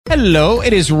Hello,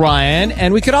 it is Ryan,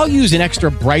 and we could all use an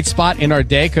extra bright spot in our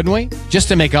day, couldn't we? Just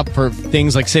to make up for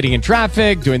things like sitting in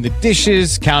traffic, doing the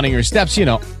dishes, counting your steps,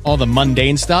 all the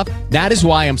mundane stuff. That is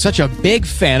why I'm such a big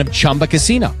fan of Chumba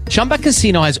Casino. Chumba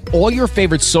Casino has all your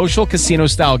favorite social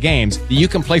casino-style games that you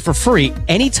can play for free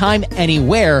anytime,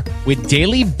 anywhere with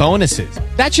daily bonuses.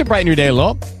 That should brighten your day a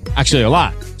little. Actually, a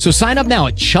lot. So sign up now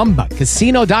at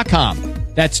ChumbaCasino.com.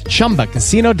 That's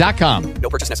ChumbaCasino.com. No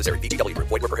purchase necessary. VGW Group.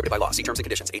 Void where prohibited by law. See terms and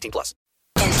conditions. 18+.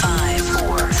 In 5,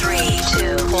 4, 3,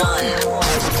 2, 1.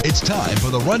 It's time for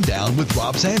the Rundown with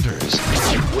Rob Sanders.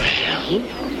 Well,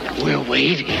 we're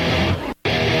waiting.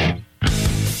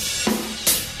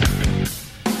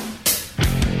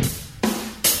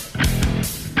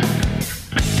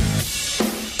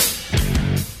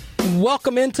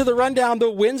 Welcome into the Rundown, the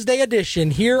Wednesday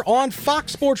edition, here on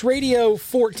Fox Sports Radio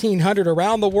 1400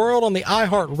 around the world on the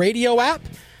iHeartRadio app.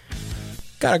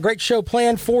 Got a great show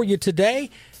planned for you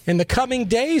today. In the coming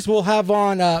days, we'll have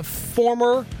on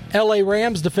former LA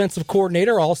Rams defensive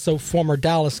coordinator, also former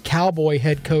Dallas Cowboy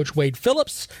head coach Wade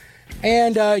Phillips,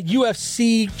 and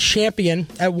UFC champion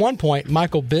at one point,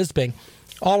 Michael Bisping.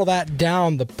 All of that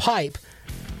down the pipe.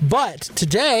 But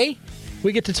today,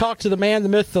 we get to talk to the man, the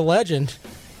myth, the legend.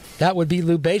 That would be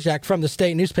Lou Bezjak from the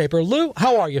State newspaper. Lou,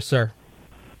 how are you, sir?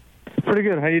 Pretty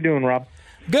good. How you doing, Rob?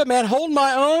 Good, man. Holding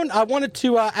my own. I wanted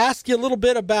to ask you a little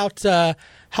bit about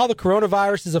how the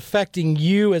coronavirus is affecting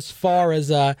you as far as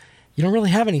you don't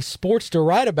really have any sports to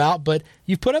write about, but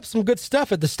you've put up some good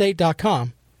stuff at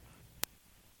thestate.com.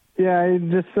 Yeah,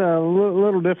 just a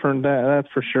little different, that's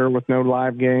for sure, with no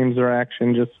live games or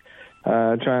action, just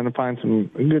trying to find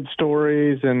some good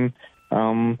stories and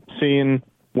seeing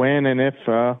when and if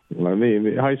the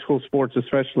high school sports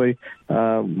especially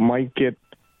might get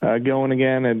going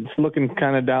again. It's looking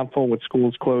kind of doubtful with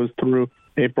schools closed through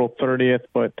April 30th,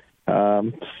 but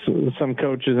some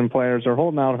coaches and players are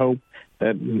holding out hope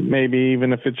that maybe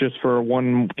even if it's just for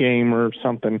one game or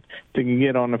something, they can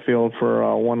get on the field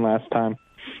for one last time.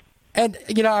 And,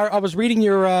 I was reading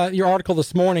your article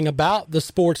this morning about the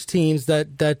sports teams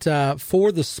that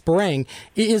for the spring.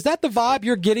 Is that the vibe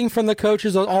you're getting from the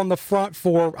coaches on the front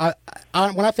for, when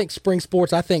I think spring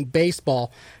sports, I think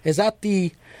baseball. Is that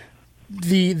the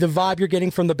vibe you're getting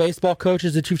from the baseball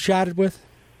coaches that you've chatted with?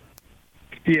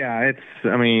 Yeah,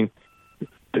 yeah,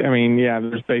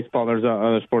 there's baseball, there's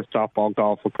other sports, softball,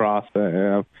 golf, lacrosse,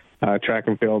 track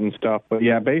and field and stuff. But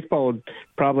yeah, baseball would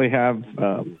probably have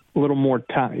a little more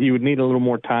time. You would need a little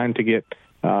more time to get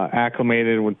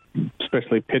acclimated with,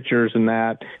 especially pitchers and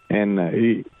that. And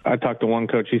I talked to one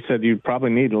coach. He said you'd probably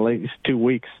need at least 2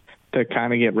 weeks to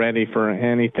kind of get ready for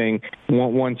anything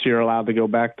once you're allowed to go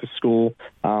back to school.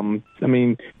 A lot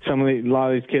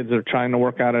of these kids are trying to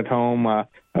work out at home. I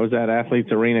was at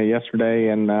Athletes Arena yesterday,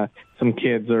 and some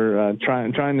kids are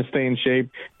trying to stay in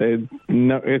shape.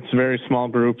 It's very small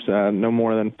groups, no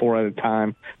more than 4 at a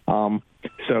time.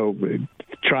 So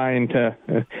trying to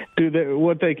do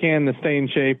what they can to stay in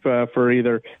shape for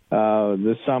either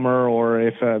the summer or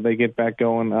if they get back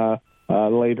going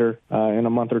later in a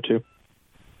month or two.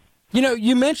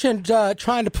 You mentioned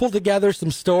trying to pull together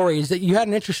some stories. That you had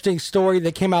an interesting story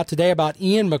that came out today about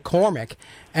Ian McCormick,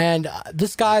 and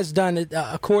this guy's done,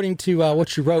 according to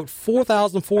what you wrote,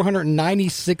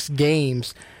 4,496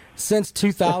 games since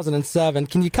 2007.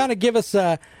 Can you kind of give us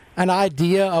an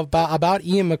idea about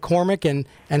Ian McCormick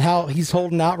and how he's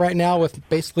holding out right now with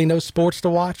basically no sports to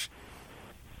watch?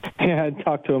 Yeah, I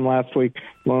talked to him last week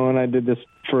when I did this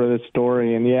for this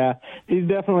story, and yeah, he's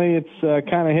definitely, it's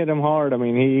kind of hit him hard.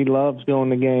 He loves going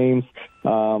to games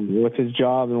with his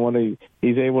job, and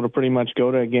he's able to pretty much go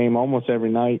to a game almost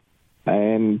every night.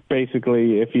 And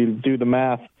basically, if you do the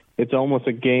math, it's almost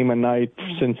a game a night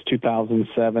since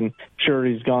 2007. Sure,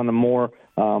 he's gone to more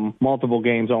multiple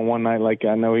games on one night. Like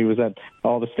I know he was at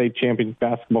all the state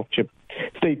championship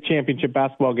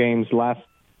basketball games last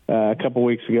a couple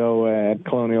weeks ago at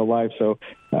Colonial Life. So,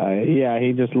 yeah,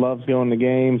 he just loves going to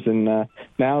games, and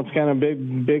now it's kind of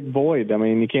big void.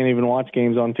 You can't even watch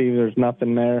games on TV. There's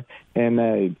nothing there, and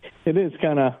it is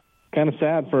kind of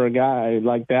sad for a guy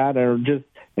like that,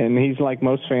 and he's like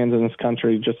most fans in this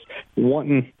country, just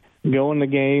wanting going to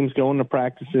games, going to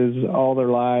practices all their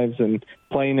lives, and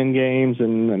playing in games,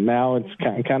 and now it's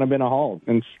kind of been a halt.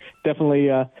 And it's definitely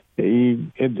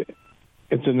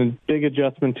it's a big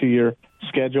adjustment to your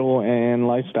schedule and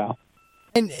lifestyle.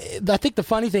 And I think the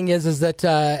funny thing is that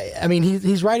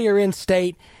he's right here in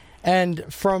state, and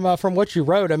from what you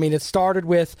wrote, it started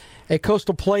with a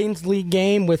Coastal Plains League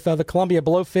game with the Columbia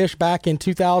Blowfish back in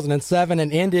 2007,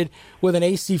 and ended with an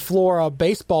AC Flora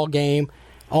baseball game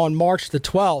on March the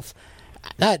 12th.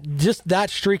 that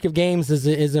streak of games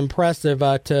is impressive.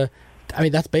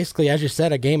 That's basically, as you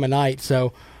said, a game a night.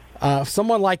 So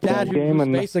someone like that who's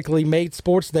basically made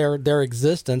sports their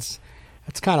existence,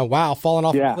 that's kind of wow, falling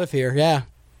off a cliff here. Yeah.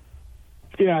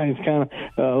 Yeah, he's kind of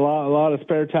a lot of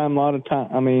spare time, a lot of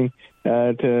time.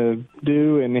 To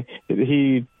do, and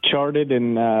he charted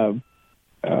and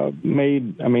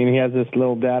made. He has this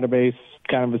little database,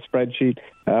 kind of a spreadsheet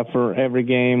for every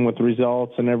game with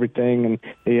results and everything, and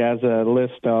he has a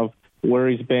list of where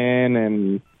he's been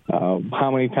and how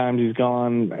many times he's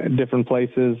gone different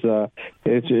places.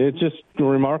 It's just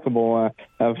remarkable.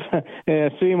 I've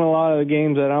seen a lot of the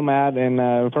games that I'm at, and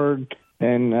I've heard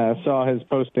and saw his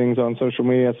postings on social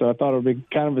media. So I thought it would be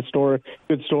kind of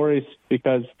good stories,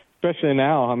 because especially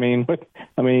now,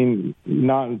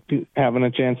 not having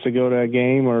a chance to go to a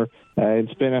game, or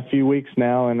it's been a few weeks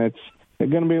now, and it's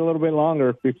going to be a little bit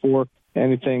longer before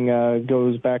anything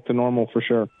goes back to normal for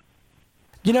sure.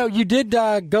 You did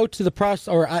go to the press,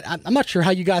 or I'm not sure how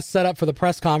you guys set up for the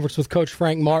press conference with Coach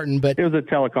Frank Martin, but it was a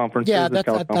teleconference. Yeah,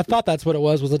 I thought that's what it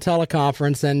was a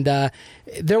teleconference, and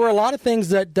there were a lot of things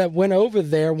that went over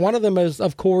there. One of them is,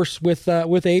 of course, with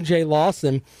A.J.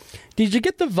 Lawson. Did you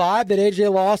get the vibe that A.J.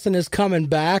 Lawson is coming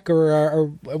back, or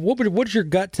what's your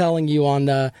gut telling you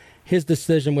on his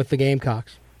decision with the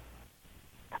Gamecocks?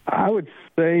 I would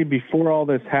say before all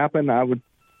this happened, I was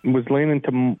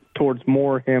leaning towards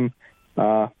more him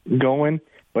going,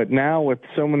 but now with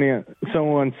so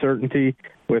uncertainty,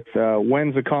 with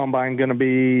when's the combine going to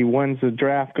be, when's the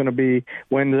draft going to be,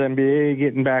 when's the NBA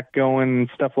getting back going, and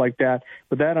stuff like that.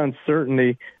 With that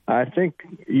uncertainty, I think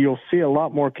you'll see a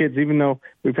lot more kids, even though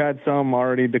we've had some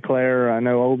already declare. I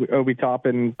know Obi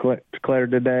Toppin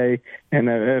declared today, and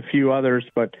a few others,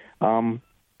 but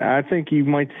I think you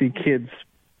might see kids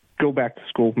go back to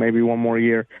school maybe one more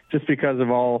year, just because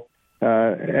of all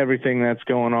everything that's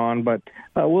going on. But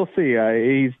we'll see.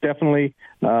 He's definitely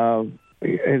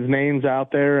his name's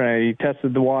out there. He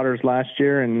tested the waters last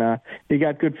year, and he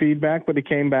got good feedback, but he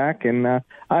came back. And I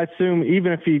assume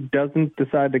even if he doesn't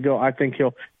decide to go, I think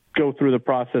he'll go through the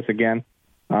process again,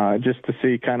 just to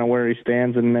see kind of where he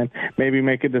stands, and then maybe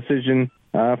make a decision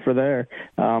for there.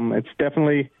 It's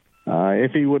definitely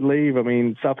if he would leave.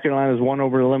 South Carolina's won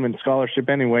over the limit scholarship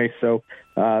anyway, so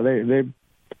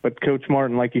but Coach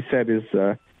Martin, like he said, is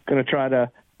going to try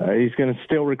to he's going to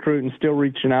still recruit and still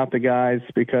reaching out to guys,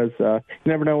 because you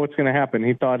never know what's going to happen.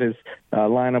 He thought his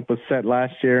lineup was set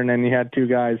last year, and then he had two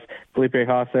guys, Felipe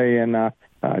Hasse and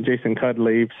Jason Cudd,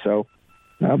 leave. So,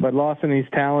 but Lawson, he's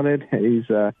talented. He's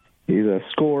a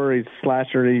scorer. He's a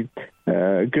slasher. He's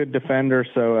a good defender.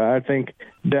 So I think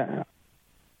that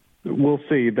we'll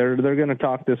see. They're going to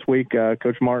talk this week,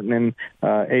 Coach Martin and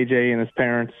AJ and his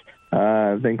parents.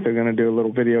 I think they're going to do a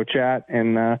little video chat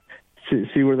and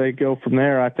see where they go from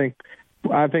there. I think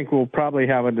we'll probably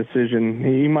have a decision.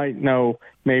 He might know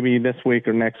maybe this week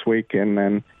or next week, and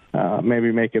then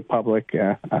maybe make it public.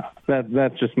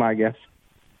 That's just my guess.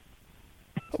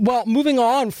 Well, moving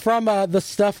on from the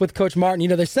stuff with Coach Martin,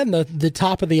 they said in the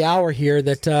top of the hour here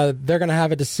that they're going to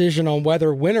have a decision on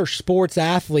whether winter sports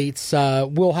athletes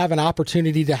will have an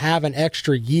opportunity to have an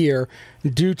extra year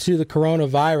due to the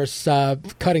coronavirus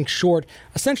cutting short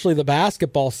essentially the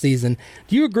basketball season.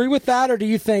 Do you agree with that, or do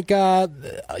you think,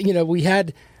 we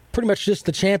had pretty much just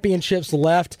the championships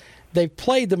left? They've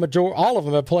played all of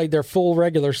them have played their full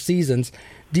regular seasons.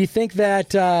 Do you think that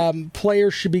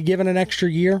players should be given an extra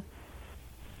year?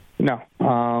 No,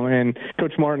 and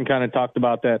Coach Martin kind of talked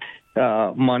about that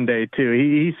Monday too.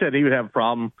 He said he would have a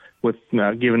problem with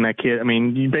giving that kid.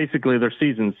 Basically their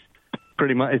seasons,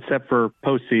 pretty much except for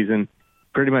postseason,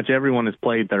 pretty much everyone has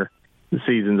played their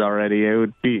seasons already. It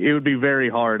would be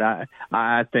very hard,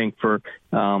 I think, for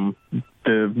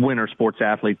the winter sports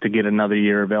athlete to get another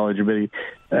year of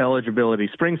eligibility.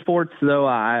 Spring sports, though,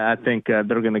 I think they're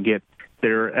going to get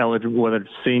their eligible, whether it's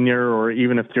senior or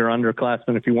even if you're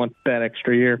underclassmen, if you want that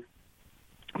extra year.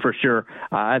 For sure.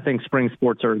 I think spring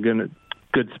sports are a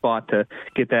good spot to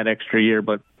get that extra year,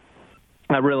 but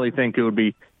I really think it would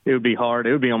be hard.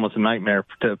 It would be almost a nightmare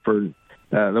for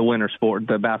the winter sport,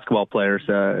 the basketball players,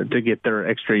 to get their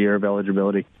extra year of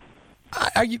eligibility.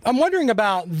 I'm wondering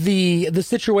about the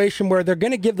situation where they're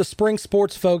going to give the spring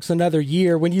sports folks another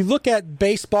year. When you look at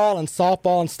baseball and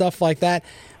softball and stuff like that,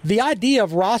 the idea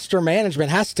of roster management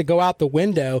has to go out the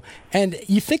window. And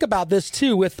you think about this,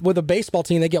 too, with a baseball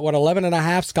team, they get, 11 and a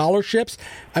half scholarships?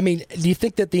 Do you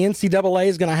think that the NCAA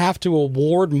is going to have to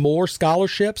award more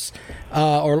scholarships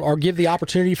or give the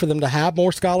opportunity for them to have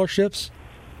more scholarships?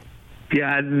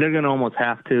 Yeah, they're going to almost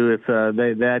have to if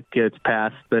that gets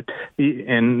passed.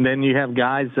 And then you have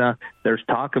guys. There's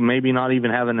talk of maybe not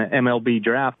even having an MLB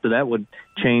draft, so that would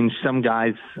change some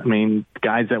guys. I mean,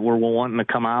 guys that were wanting to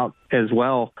come out as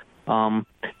well.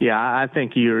 I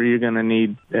think you're going to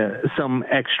need some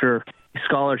extra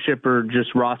scholarship or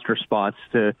just roster spots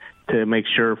to make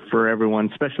sure for everyone,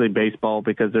 especially baseball,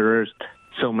 because there is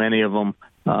so many of them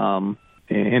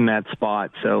in that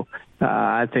spot. So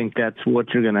I think that's what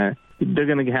they're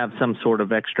going to have some sort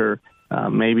of extra,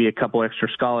 maybe a couple extra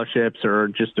scholarships or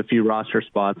just a few roster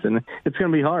spots. And it's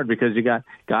going to be hard because you got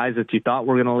guys that you thought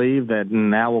were going to leave that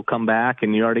now will come back,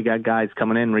 and you already got guys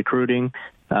coming in recruiting.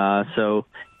 So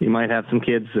you might have some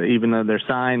kids, even though they're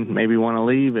signed, maybe want to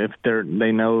leave if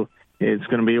they know it's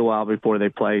going to be a while before they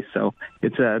play. So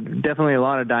it's definitely a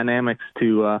lot of dynamics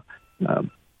to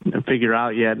figure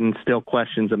out yet, and still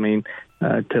questions. I mean,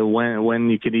 to when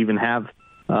you could even have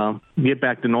get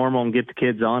back to normal and get the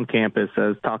kids on campus. I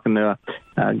was talking to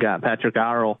Patrick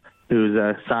Arrell,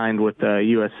 who's signed with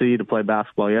USC to play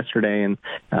basketball yesterday, and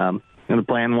the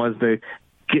plan was to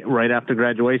get right after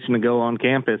graduation to go on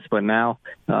campus. But now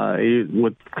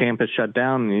with campus shut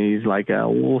down, he's like,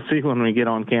 we'll see when we get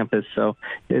on campus. So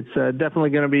it's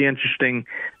definitely going to be interesting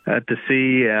to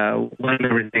see when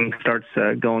everything starts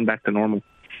going back to normal.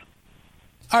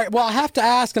 All right, well, I have to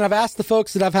ask, and I've asked the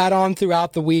folks that I've had on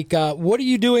throughout the week, what are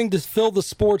you doing to fill the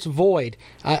sports void?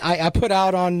 I put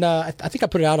out on, I think I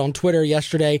put it out on Twitter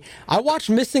yesterday. I watched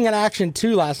Missing in Action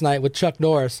 2 last night with Chuck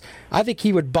Norris. I think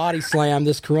he would body slam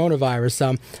this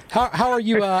coronavirus. How are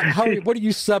you, what are you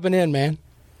subbing in, man?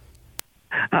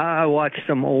 I watched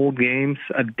some old games.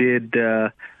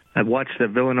 I watched the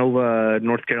Villanova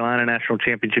North Carolina National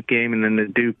Championship game, and then the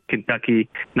Duke Kentucky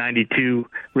 92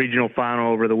 regional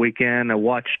final over the weekend. I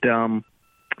watched what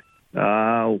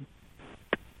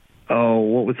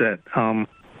was that?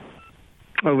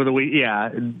 Over the week,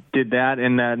 did that,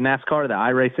 and NASCAR, the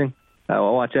iRacing. I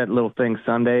watched that little thing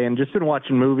Sunday, and just been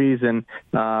watching movies and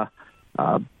a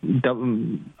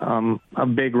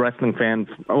big wrestling fan,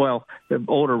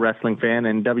 older wrestling fan,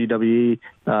 and WWE,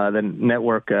 the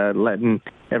network, letting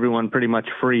everyone pretty much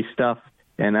free stuff.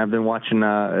 And I've been watching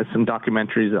some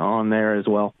documentaries on there as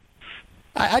well.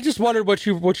 I just wondered what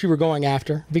you were going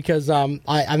after, because I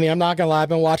mean, I'm not gonna lie, I've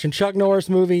been watching Chuck Norris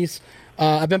movies.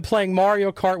 I've been playing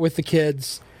Mario Kart with the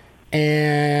kids,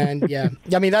 and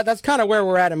I mean that's kind of where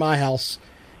we're at in my house.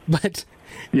 But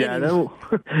yeah, they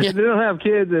don't have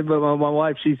kids, but my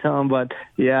wife, she's home. But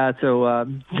so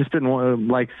just been,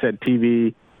 like I said,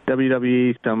 TV,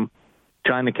 WWE,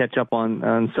 trying to catch up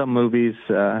on some movies.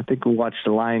 I think we watched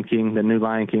the new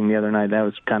Lion King the other night. That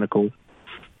was kind of cool.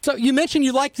 So you mentioned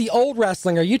you like the old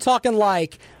wrestling. Are you talking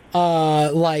like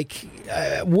what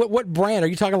brand? Are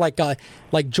you talking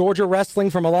like Georgia wrestling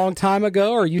from a long time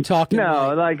ago, or are you talking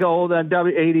like old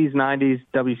 80s, 90s,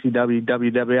 WCW,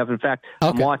 WWF? In fact, okay.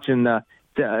 I'm watching the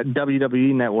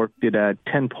WWE Network did a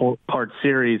 10-part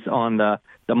series on the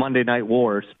Monday Night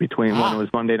Wars between when it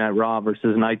was Monday Night Raw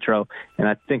versus Nitro, and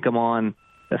I think I'm on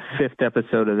the 5th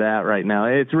episode of that right now.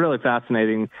 It's really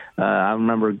fascinating. I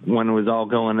remember when it was all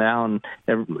going down,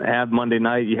 have Monday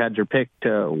night, you had your pick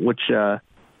to which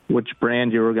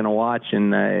brand you were going to watch,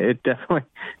 and it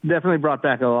definitely brought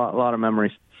back a lot of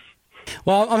memories.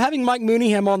 Well, I'm having Mike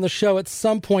Mooneyham on the show at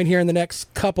some point here in the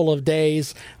next couple of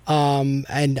days,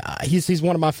 and he's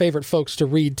one of my favorite folks to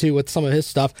read, too, with some of his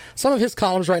stuff. Some of his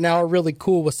columns right now are really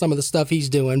cool with some of the stuff he's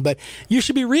doing, but you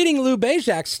should be reading Lou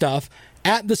Bezjak's stuff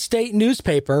at the State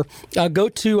newspaper. Go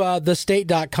to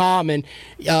thestate.com, and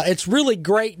it's really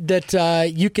great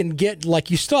that you can get,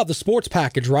 you still have the sports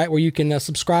package, right, where you can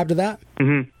subscribe to that?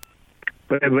 Mm-hmm.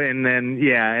 And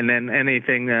then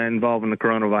anything involving the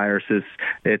coronavirus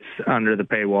it's under the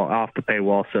paywall, off the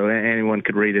paywall, so anyone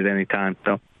could read it anytime.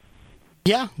 So.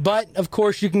 Yeah, but of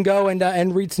course you can go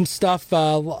and read some stuff.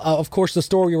 Of course, the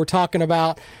story we were talking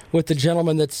about with the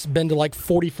gentleman that's been to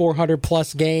 4,400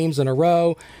 plus games in a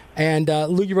row. And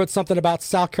Lou, you wrote something about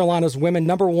South Carolina's women,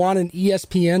 number 1 in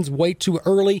ESPN's Way Too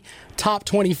Early Top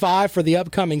 25 for the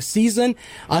upcoming season.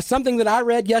 Something that I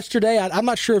read yesterday, I'm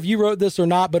not sure if you wrote this or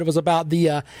not, but it was about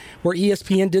the where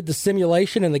ESPN did the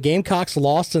simulation and the Gamecocks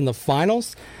lost in the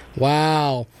finals.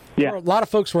 Wow. Yeah. A lot of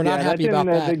folks were not happy about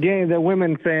that. The game, the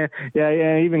women fan,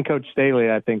 even Coach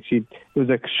Staley, I think it was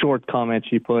a short comment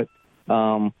she put.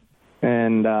 It's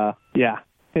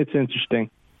interesting.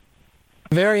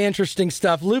 Very interesting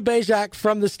stuff. Lou Bezjak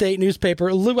from the State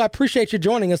newspaper. Lou, I appreciate you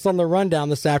joining us on the Rundown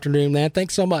this afternoon, man.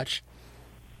 Thanks so much.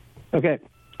 Okay.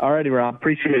 All righty, Rob.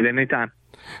 Appreciate it. Anytime.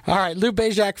 All right, Lou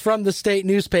Bezjak from the State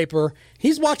newspaper.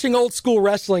 He's watching old school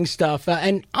wrestling stuff,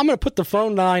 and I'm going to put the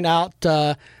phone line out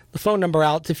the phone number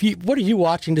out. What are you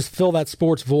watching to fill that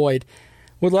sports void?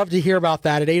 Would love to hear about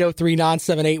that at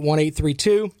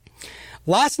 803-978-1832.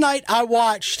 Last night I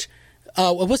watched,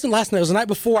 it wasn't last night, it was the night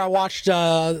before, I watched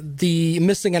the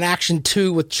Missing in Action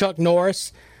 2 with Chuck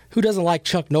Norris. Who doesn't like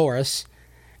Chuck Norris?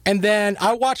 And then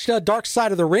I watched Dark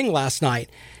Side of the Ring last night.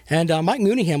 And Mike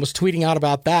Mooneyham was tweeting out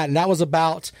about that. And that was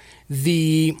about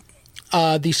the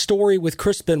story with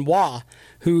Chris Benoit,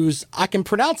 who's, I can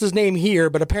pronounce his name here,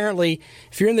 but apparently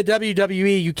if you're in the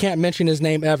WWE, you can't mention his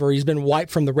name ever. He's been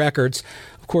wiped from the records.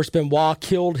 Of course, Benoit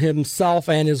killed himself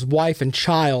and his wife and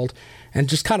child, and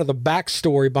just kind of the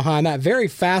backstory behind that. Very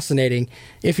fascinating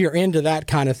if you're into that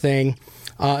kind of thing,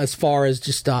 as far as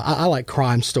just, I like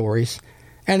crime stories.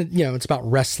 And, it's about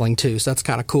wrestling, too, so that's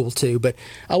kind of cool, too. But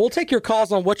we'll take your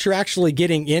calls on what you're actually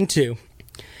getting into.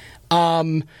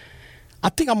 I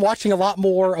think I'm watching a lot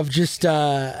more of just,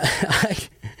 I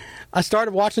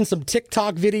started watching some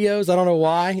TikTok videos. I don't know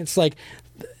why. It's like,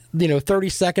 30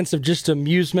 seconds of just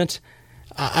amusement.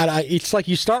 It's like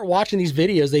you start watching these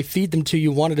videos, they feed them to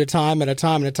you one at a time.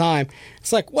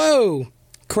 It's like, whoa,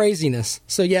 craziness.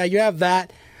 So, yeah, you have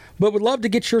that. But would love to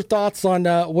get your thoughts on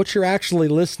what you're actually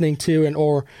listening to,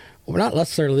 or not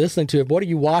necessarily listening to it, but what are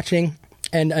you watching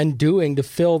and doing to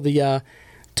fill the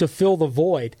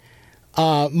void.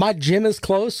 My gym is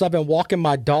closed, so I've been walking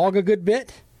my dog a good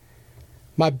bit.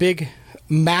 My big,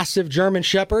 massive German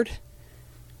Shepherd.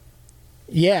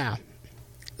 Yeah.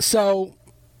 So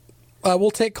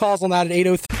we'll take calls on that at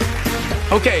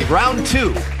 803. Okay, round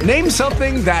two. Name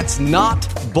something that's not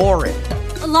boring.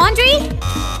 A laundry?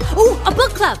 Ooh, a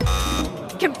book club.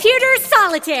 Computer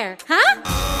solitaire, huh?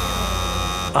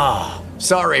 Ah,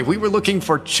 sorry, we were looking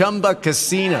for Chumba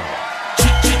Casino.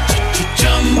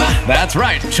 That's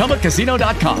right,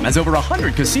 ChumbaCasino.com has over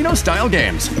 100 casino-style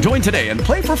games. Join today and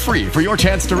play for free for your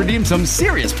chance to redeem some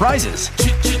serious prizes.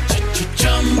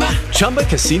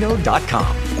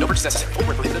 ChumbaCasino.com. No purchase necessary. Void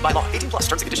where prohibited by law. 18 plus.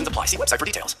 Terms and conditions apply. See website for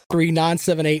details.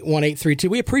 3-978-1832.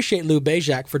 We appreciate Lou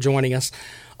Bezjak for joining us.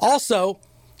 Also,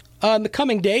 in the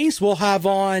coming days, we'll have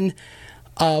on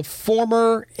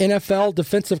former NFL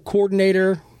defensive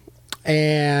coordinator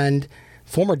and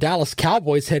former Dallas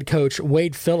Cowboys head coach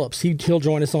Wade Phillips. He'll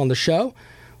join us on the show.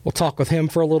 We'll talk with him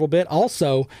for a little bit.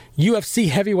 Also, UFC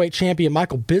heavyweight champion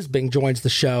Michael Bisping joins the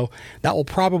show. That will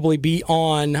probably be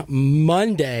on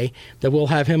Monday that we'll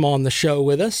have him on the show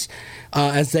with us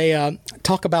as they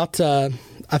talk about, I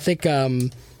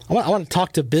want to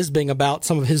talk to Bisping about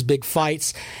some of his big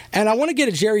fights. And I want to get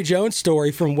a Jerry Jones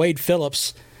story from Wade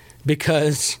Phillips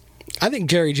because I think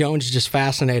Jerry Jones is just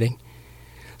fascinating.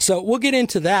 So we'll get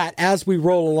into that as we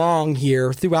roll along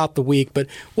here throughout the week. But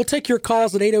we'll take your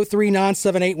calls at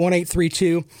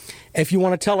 803-978-1832. If you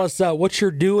want to tell us what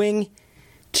you're doing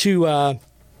to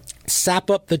sap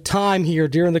up the time here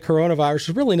during the coronavirus.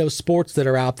 There's really no sports that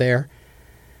are out there.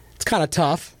 It's kind of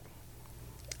tough.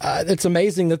 It's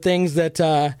amazing the things that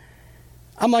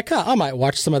I'm like, I might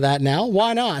watch some of that now.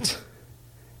 Why not?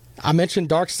 I mentioned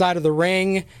Dark Side of the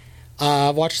Ring.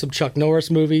 I've watched some Chuck Norris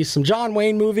movies, some John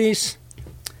Wayne movies.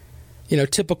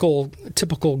 Typical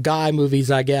guy movies,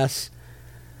 I guess.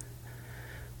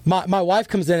 My wife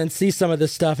comes in and sees some of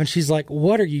this stuff, and she's like,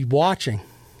 what are you watching?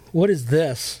 What is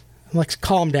this? I'm like,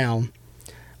 calm down.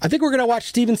 I think we're going to watch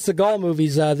Steven Seagal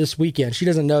movies this weekend. She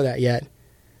doesn't know that yet.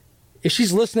 If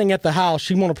she's listening at the house,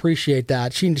 she won't appreciate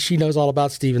that. She knows all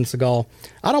about Steven Seagal.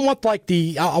 I want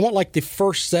the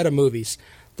first set of movies.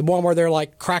 The one where they're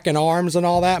like cracking arms and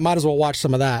all that. Might as well watch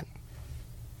some of that.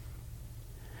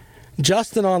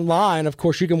 Justin online, of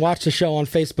course, you can watch the show on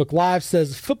Facebook Live,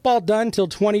 says, football done till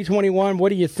 2021. What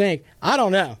do you think? I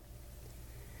don't know.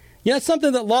 It's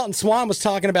something that Lawton Swan was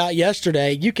talking about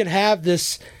yesterday. You can have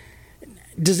this.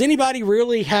 Does anybody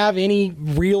really have any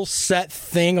real set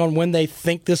thing on when they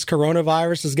think this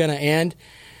coronavirus is going to end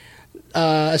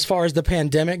as far as the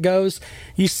pandemic goes?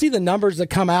 You see the numbers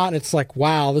that come out, and it's like,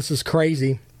 wow, this is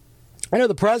crazy. I know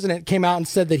the president came out and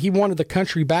said that he wanted the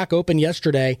country back open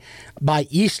yesterday by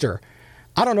Easter.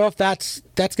 I don't know if that's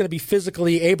going to be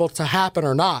physically able to happen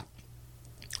or not.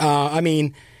 I'm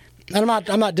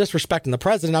not disrespecting the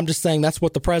president. I'm just saying that's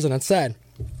what the president said.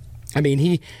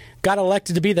 He got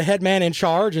elected to be the head man in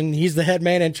charge, and he's the head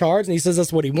man in charge, and he says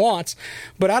that's what he wants.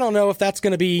 But I don't know if that's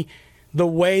going to be the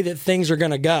way that things are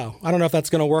going to go. I don't know if that's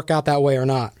going to work out that way or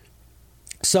not.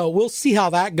 So we'll see how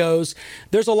that goes.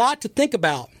 There's a lot to think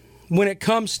about when it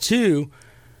comes to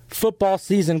football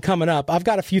season coming up. I've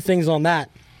got a few things on that.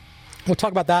 We'll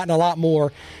talk about that and a lot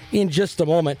more in just a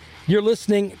moment. You're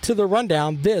listening to The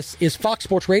Rundown. This is Fox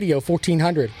Sports Radio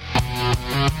 1400.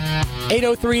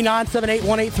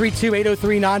 803-978-1832,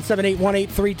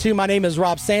 803-978-1832. My name is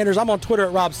Rob Sanders. I'm on Twitter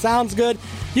at Rob Sounds Good.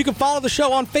 You can follow the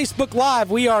show on Facebook Live.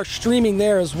 We are streaming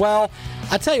there as well.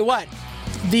 I tell you what,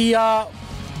 the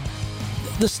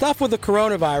stuff with the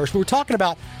coronavirus, we were talking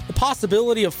about the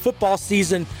possibility of football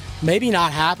season maybe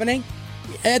not happening.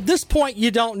 At this point, you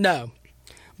don't know.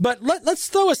 But let's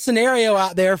throw a scenario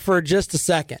out there for just a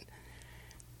second.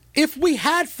 If we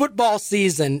had football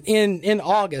season in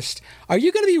August, are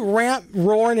you going to be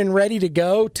roaring and ready to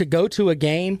go to a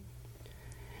game?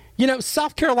 You know,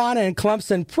 South Carolina and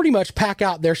Clemson pretty much pack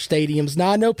out their stadiums.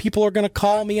 Now, I know people are going to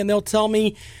call me and they'll tell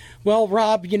me, well,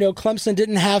 Rob, you know, Clemson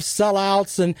didn't have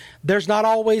sellouts and there's not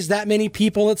always that many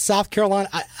people at South Carolina.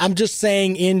 I'm just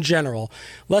saying in general.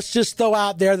 Let's just throw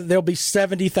out there that there'll be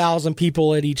 70,000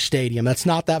 people at each stadium. That's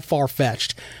not that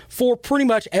far-fetched for pretty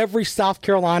much every South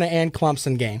Carolina and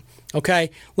Clemson game. Okay?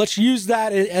 Let's use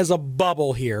that as a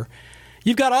bubble here.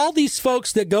 You've got all these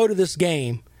folks that go to this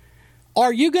game.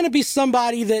 Are you going to be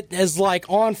somebody that is like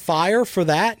on fire for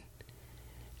that?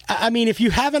 I mean, if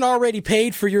you haven't already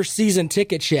paid for your season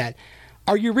tickets yet,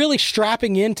 are you really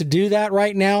strapping in to do that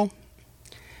right now?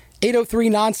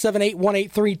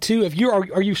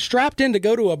 803-978-1832. Are you strapped in to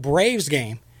go to a Braves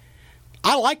game?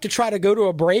 I like to try to go to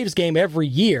a Braves game every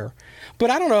year, but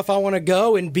I don't know if I want to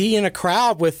go and be in a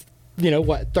crowd with,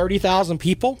 30,000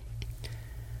 people.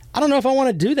 I don't know if I want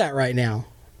to do that right now.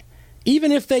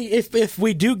 Even if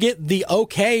we do get the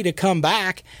okay to come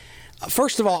back.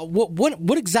 First of all,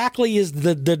 what exactly is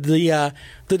the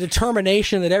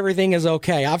determination that everything is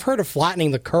okay? I've heard of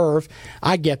flattening the curve.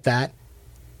 I get that.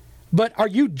 But are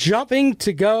you jumping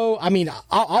to go? I mean,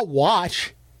 I'll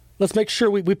watch. Let's make sure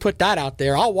we put that out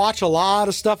there. I'll watch a lot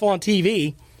of stuff on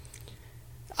TV.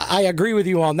 I agree with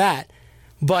you on that.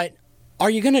 But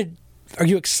are you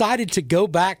excited to go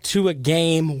back to a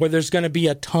game where there's going to be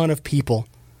a ton of people?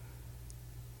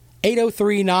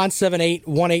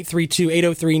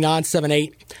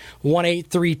 803-978-1832,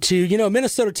 803-978-1832.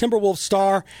 Minnesota Timberwolves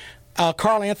star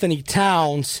Karl Anthony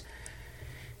Towns,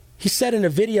 he said in a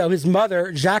video his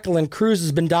mother, Jacqueline Cruz,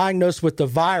 has been diagnosed with the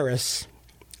virus,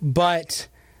 but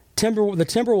the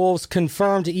Timberwolves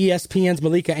confirmed to ESPN's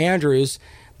Malika Andrews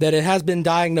that it has been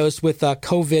diagnosed with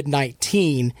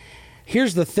COVID-19.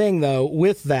 Here's the thing, though,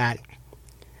 with that.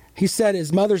 He said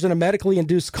his mother's in a medically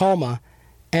induced coma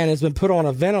and has been put on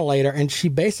a ventilator, and she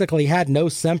basically had no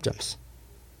symptoms.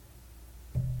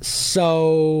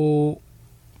 So,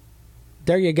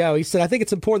 there you go. He said, I think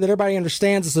it's important that everybody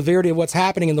understands the severity of what's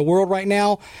happening in the world right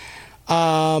now.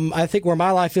 I think where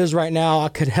my life is right now, I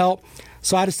could help.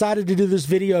 So I decided to do this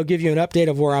video, give you an update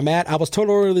of where I'm at. I was told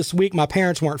earlier this week my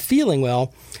parents weren't feeling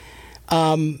well.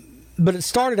 But it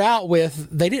started out with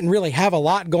they didn't really have a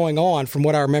lot going on from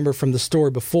what I remember from the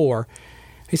story before.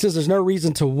 He says there's no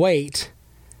reason to wait.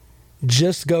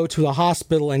 Just go to the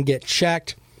hospital and get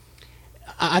checked.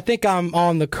 I think I'm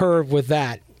on the curve with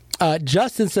that.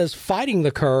 Justin says fighting the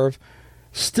curve,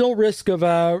 still risk of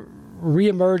a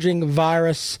reemerging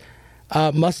virus,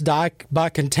 must die by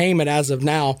containment as of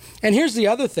now. And here's the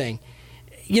other thing.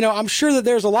 I'm sure that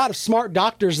there's a lot of smart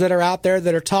doctors that are out there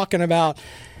that are talking about,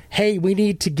 hey, we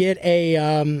need to get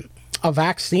a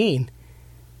vaccine.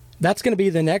 That's going to be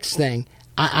the next thing.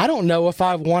 I don't know if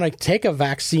I want to take a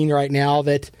vaccine right now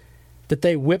that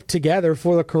they whipped together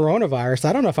for the coronavirus.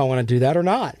 I don't know if I want to do that or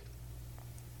not.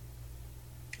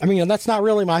 I mean, that's not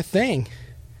really my thing.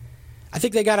 I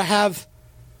think they got to have,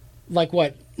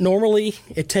 normally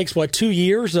it takes, 2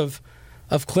 years of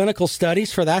clinical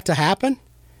studies for that to happen?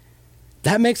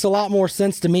 That makes a lot more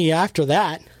sense to me after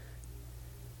that.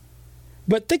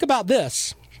 But think about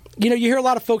this. You hear a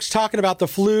lot of folks talking about the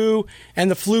flu, and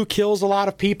the flu kills a lot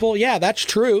of people. Yeah, that's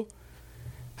true.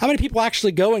 How many people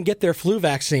actually go and get their flu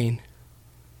vaccine?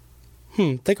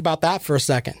 Think about that for a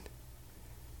second.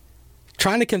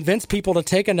 Trying to convince people to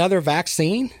take another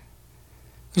vaccine?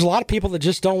 There's a lot of people that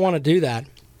just don't want to do that.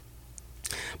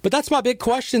 But that's my big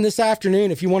question this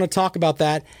afternoon, if you want to talk about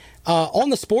that. On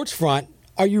the sports front,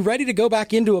 are you ready to go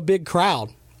back into a big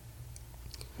crowd?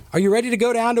 Are you ready to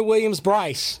go down to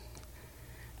Williams-Brice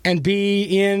and be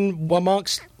in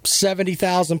amongst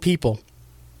 70,000 people?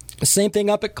 The same thing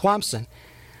up at Clemson.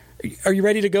 Are you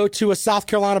ready to go to a South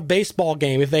Carolina baseball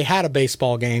game if they had a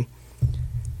baseball game?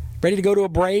 Ready to go to a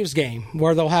Braves game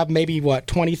where they'll have maybe,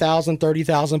 20,000,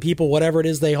 30,000 people, whatever it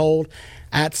is they hold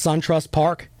at SunTrust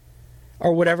Park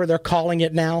or whatever they're calling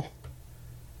it now.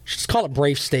 Just call it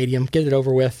Braves Stadium. Get it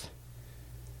over with.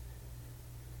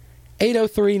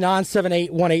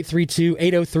 803-978-1832.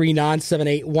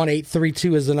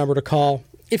 803-978-1832 is the number to call.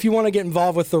 If you want to get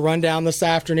involved with the rundown this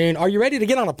afternoon, are you ready to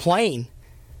get on a plane?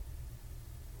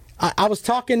 I was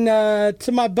talking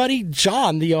to my buddy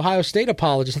John, the Ohio State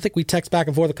apologist. I think we texted back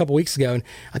and forth a couple weeks ago, and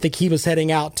I think he was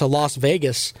heading out to Las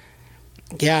Vegas.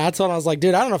 Yeah, I told him, I was like,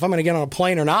 dude, I don't know if I'm going to get on a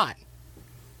plane or not.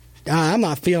 I'm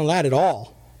not feeling that at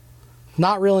all.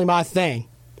 Not really my thing.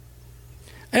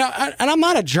 And I'm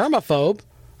not a germaphobe.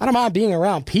 I don't mind being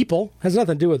around people. It has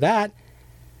nothing to do with that.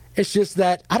 It's just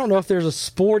that I don't know if there's a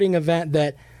sporting event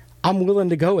that I'm willing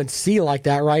to go and see like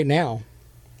that right now.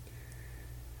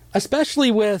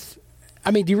 Especially with,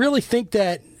 I mean, do you really think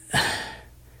that,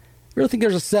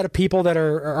 there's a set of people that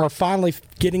are finally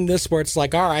getting this where it's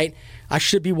like, all right, I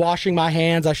should be washing my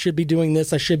hands, I should be doing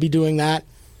this, I should be doing that.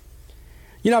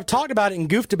 You know, I've talked about it and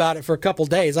goofed about it for a couple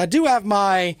days. I do have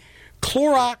my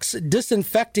Clorox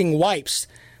disinfecting wipes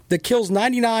that kills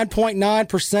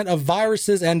 99.9% of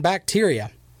viruses and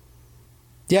bacteria.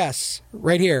 Yes,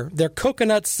 right here. They're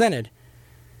coconut scented.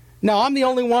 Now, I'm the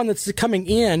only one that's coming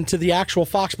in to the actual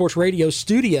Fox Sports Radio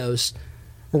studios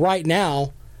right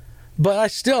now, but I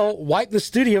still wipe the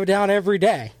studio down every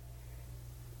day.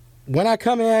 When I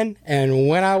come in and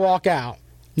when I walk out.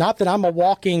 Not that I'm a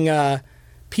walking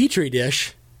Petri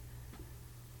dish,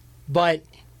 but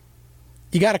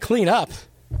you got to clean up.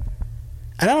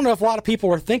 And I don't know if a lot of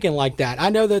people are thinking like that. I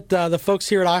know that the folks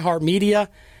here at iHeartMedia,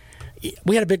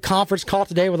 we had a big conference call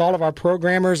today with all of our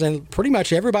programmers, and pretty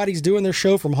much everybody's doing their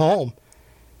show from home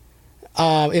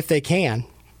if they can.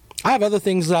 I have other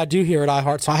things that I do here at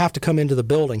iHeart, so I have to come into the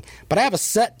building. But I have a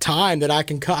set time that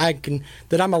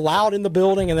that I'm allowed in the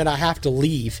building, and then I have to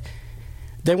leave.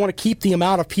 They want to keep the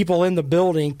amount of people in the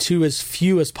building to as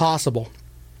few as possible.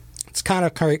 It's kind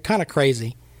of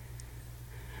crazy.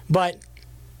 But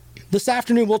this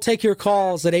afternoon, we'll take your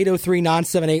calls at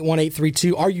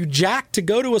 803-978-1832. Are you jacked to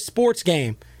go to a sports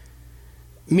game?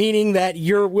 Meaning that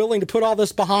you're willing to put all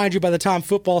this behind you by the time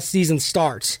football season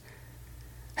starts.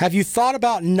 Have you thought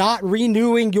about not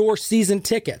renewing your season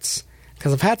tickets?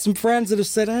 Because I've had some friends that have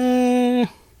said, I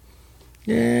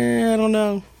don't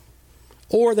know.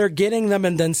 Or they're getting them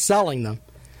and then selling them.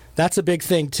 That's a big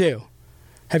thing, too.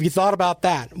 Have you thought about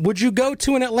that? Would you go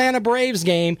to an Atlanta Braves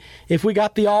game if we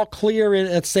got the all clear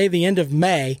at, say, the end of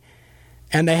May,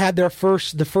 and they had the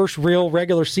first real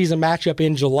regular season matchup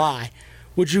in July?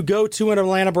 Would you go to an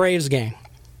Atlanta Braves game?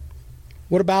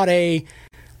 What about a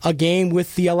game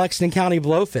with the Lexington County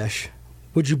Blowfish?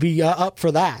 Would you be up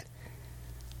for that?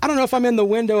 I don't know if I'm in the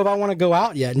window if I want to go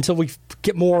out yet until we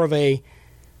get more of a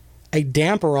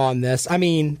damper on this. I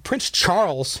mean, Prince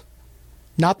Charles.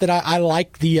 Not that I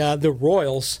like the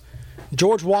Royals.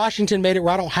 George Washington made it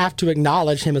where I don't have to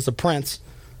acknowledge him as a prince.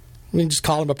 We can just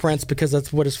call him a prince because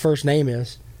that's what his first name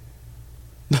is.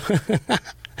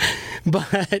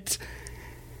 But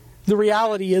the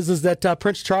reality is that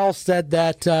Prince Charles said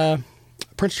that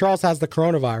Prince Charles has the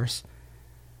coronavirus.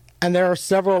 And there are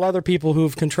several other people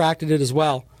who've contracted it as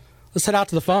well. Let's head out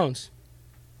to the phones.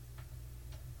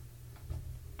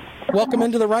 Welcome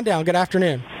into the Rundown. Good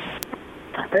afternoon.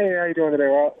 Hey, how you doing today,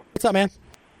 Rob? What's up, man?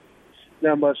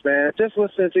 Not much, man. Just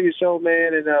listening to your show,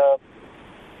 man, and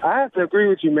I have to agree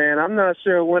with you, man. I'm not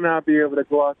sure when I'll be able to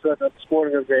go out to a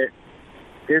sporting event.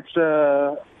 It's,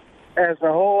 as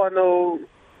a whole, I know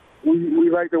we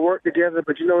like to work together,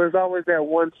 but, there's always that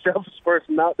one selfish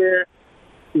person out there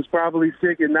who's probably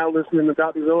sick and not listening to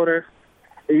doctor's orders,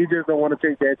 and you just don't want to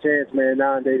take that chance, man,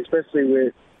 nowadays, especially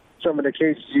with some of the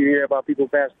cases you hear about people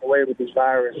passing away with this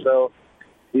virus. So,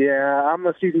 yeah, I'm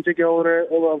a season ticket holder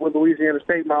with Louisiana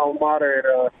State, my alma mater,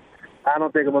 and I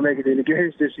don't think I'm going to make it in the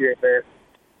games this year, man.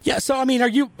 Yeah, so, I mean, are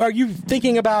you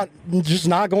thinking about just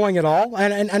not going at all?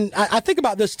 And I think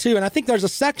about this, too, and I think there's a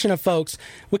section of folks,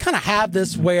 we kind of have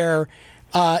this where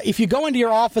if you go into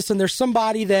your office and there's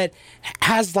somebody that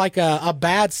has, like, a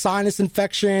bad sinus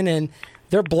infection and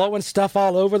they're blowing stuff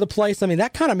all over the place, I mean,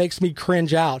 that kind of makes me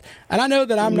cringe out. And I know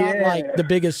that I'm not, like, the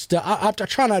biggest I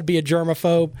try not to be a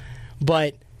germaphobe,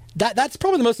 but that's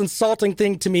probably the most insulting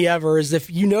thing to me ever is if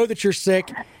you know that you're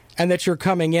sick and that you're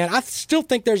coming in. I still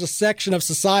think there's a section of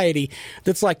society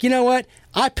that's like, you know what?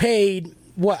 I paid,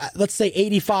 let's say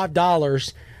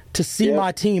 $85 to see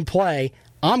my team play.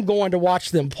 I'm going to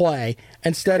watch them play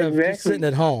instead of just sitting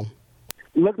at home.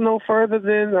 Look no further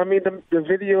than, the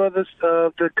video of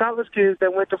the college kids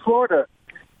that went to Florida.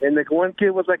 And the one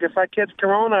kid was like, if I catch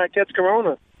corona, I catch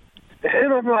corona.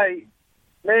 And I'm like,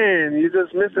 man, you're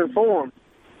just misinformed.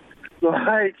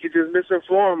 Like, you're just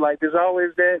misinformed. Like, there's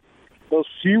always those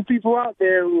few people out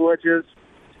there who are just,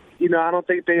 I don't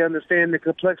think they understand the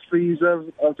complexities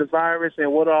of the virus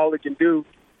and what all it can do.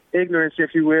 Ignorance,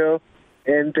 if you will.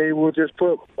 And they will just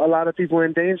put a lot of people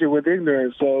in danger with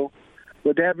ignorance. So,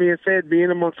 with that being said,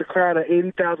 being amongst a crowd of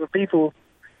 80,000 people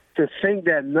to think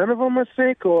that none of them are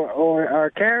sick or are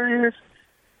carriers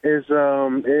is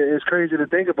crazy to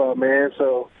think about, man.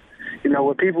 So,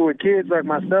 with people with kids like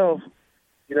myself,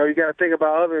 you got to think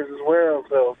about others as well.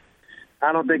 So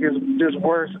I don't think it's just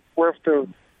worth the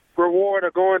reward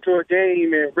of going to a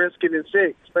game and risking it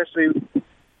sick, especially,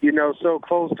 so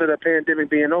close to the pandemic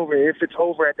being over, if it's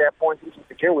over at that point to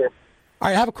begin with. All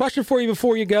right, I have a question for you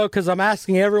before you go, because I'm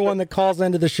asking everyone that calls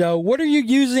into the show, what are you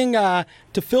using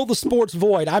to fill the sports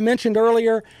void? I mentioned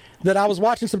earlier that I was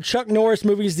watching some Chuck Norris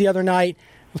movies the other night,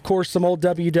 of course, some old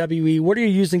WWE. What are you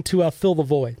using to fill the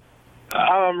void?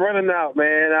 I'm running out,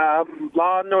 man.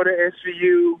 Law & Order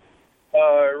SVU,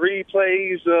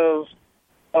 replays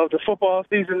of the football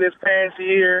season this past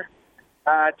year.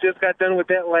 I just got done with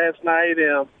that last night.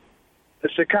 The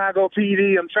Chicago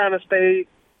PD, I'm trying to stay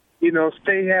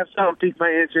have some pique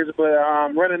my interest, but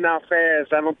I'm running out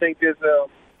fast. I don't think there's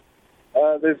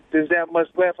that much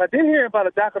left. I did hear about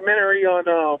a documentary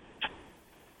on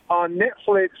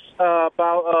Netflix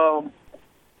about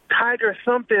Tiger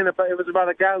something. It was about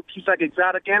a guy who keeps like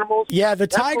exotic animals. Yeah, the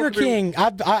Tiger King.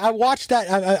 I watched that.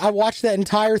 I watched that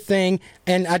entire thing,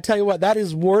 and I tell you what, that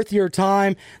is worth your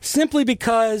time simply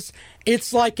because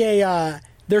it's like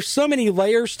there's so many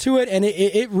layers to it, and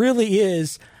it really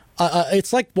is.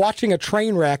 It's like watching a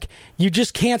train wreck. You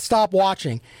just can't stop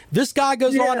watching. This guy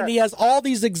goes on and he has all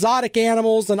these exotic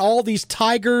animals and all these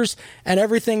tigers and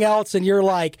everything else, and you're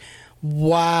like,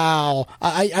 wow.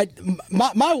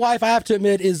 My wife, I have to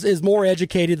admit, is more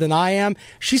educated than I am.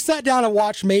 She sat down and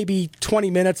watched maybe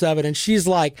 20 minutes of it, and she's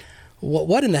like,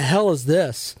 what in the hell is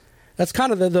this? That's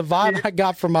kind of the vibe I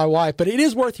got from my wife, but it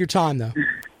is worth your time, though.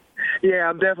 Yeah,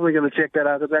 I'm definitely going to check that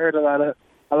out because I heard a lot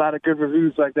of good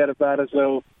reviews like that about it.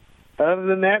 So other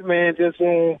than that, man, just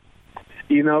pray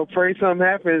something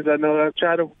happens. I know I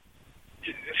try to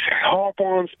harp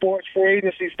on sports free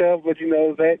agency stuff, but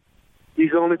that you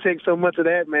can only take so much of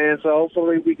that, man. So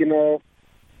hopefully we can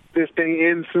this thing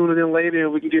end sooner than later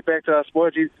and we can get back to our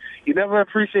sports. You never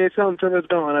appreciate something until it's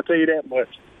gone. I'll tell you that much.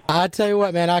 I tell you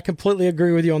what, man, I completely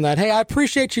agree with you on that. Hey, I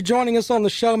appreciate you joining us on the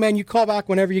show, man. You call back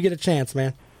whenever you get a chance,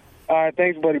 man. All right,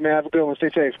 thanks, buddy, man. Have a good one. Stay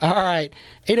safe. All right.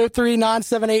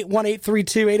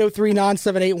 803-978-1832,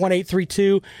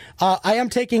 803-978-1832. I am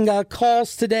taking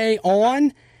calls today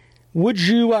on, would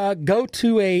you go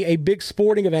to a big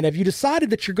sporting event? Have you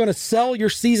decided that you're going to sell your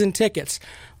season tickets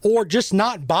or just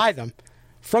not buy them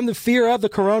from the fear of the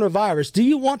coronavirus? Do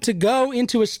you want to go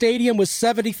into a stadium with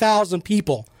 70,000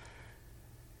 people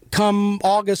come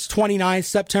August 29th,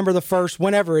 September the 1st,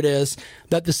 whenever it is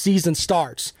that the season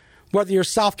starts? Whether you're a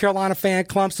South Carolina fan,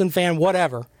 Clemson fan,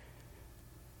 whatever.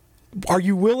 Are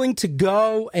you willing to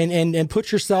go and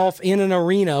put yourself in an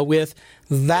arena with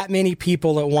that many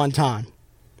people at one time?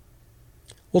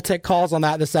 We'll take calls on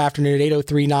that this afternoon at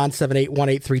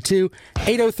 803-978-1832.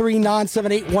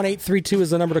 803-978-1832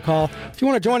 is the number to call. If you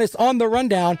want to join us on The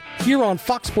Rundown here on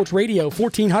Fox Sports Radio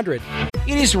 1400.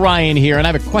 It is Ryan here, and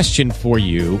I have a question for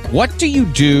you. What do you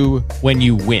do when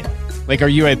you win? Like, are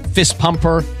you a fist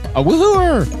pumper, a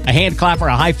woohooer, a hand clapper,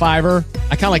 a high fiver?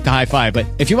 I kind of like the high five, but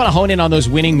if you want to hone in on those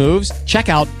winning moves, check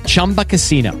out Chumba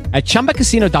Casino. At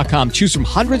ChumbaCasino.com, choose from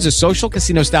hundreds of social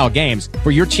casino-style games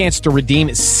for your chance to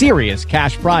redeem serious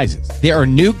cash prizes. There are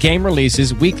new game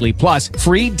releases weekly, plus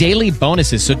free daily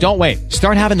bonuses. So don't wait.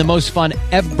 Start having the most fun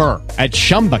ever at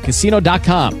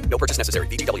ChumbaCasino.com. No purchase necessary.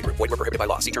 VGW. Void where prohibited by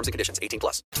law. See terms and conditions.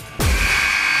 18+.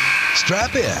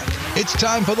 Strap in. It's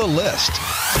time for the list.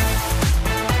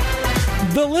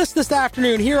 The list this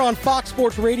afternoon here on Fox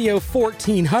Sports Radio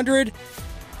 1400.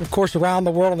 Of course, around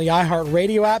the world on the iHeart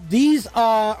Radio app. These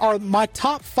are my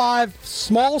top 5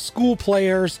 small school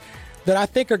players that I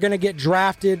think are going to get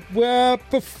drafted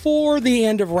before the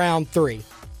end of round 3.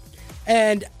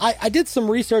 And I did some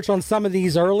research on some of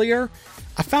these earlier.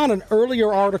 I found an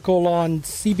earlier article on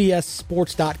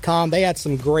CBSSports.com. They had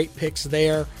some great picks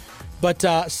there.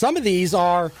 But some of these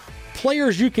are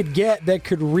players you could get that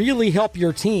could really help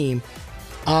your team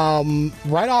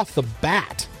right off the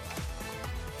bat.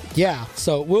 Yeah,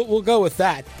 so we'll go with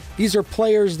that. These are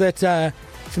players that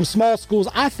from small schools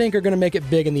I think are going to make it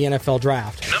big in the NFL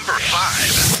draft. Number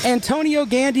 5. Antonio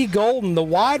Gandy-Golden, the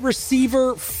wide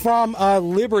receiver from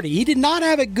Liberty. He did not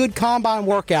have a good combine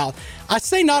workout. I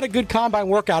say not a good combine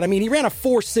workout. I mean, he ran a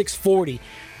 4.6 40.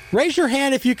 Raise your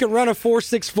hand if you can run a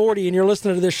 4.6 40 and you're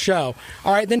listening to this show.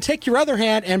 All right, then take your other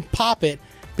hand and pop it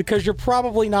because you're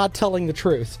probably not telling the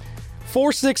truth.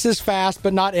 4.6 is fast,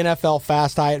 but not NFL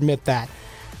fast, I admit that.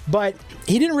 But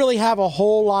he didn't really have a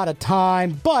whole lot of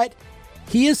time, but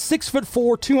he is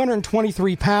 6'4",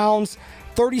 223 pounds,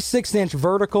 36-inch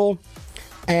vertical.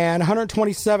 and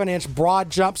 127-inch broad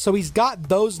jump. So he's got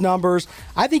those numbers.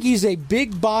 I think he's a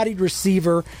big-bodied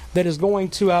receiver that is going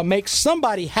to make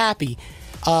somebody happy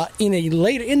in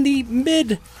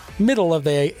the middle of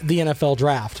the NFL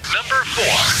draft.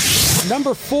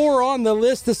 Number 4 on the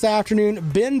list this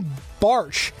afternoon, Ben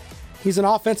Bartch. He's an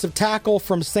offensive tackle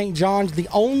from St. John's, the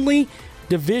only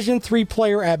Division III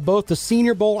player at both the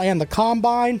Senior Bowl and the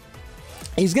Combine.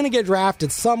 He's going to get drafted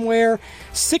somewhere.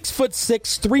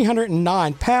 6'6",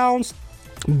 309 pounds,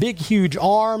 big, huge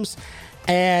arms,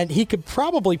 and he could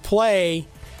probably play.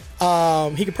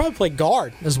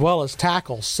 Guard as well as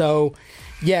tackle. So,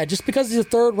 yeah, just because he's a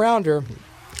third rounder,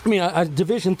 a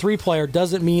Division III player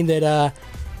doesn't mean that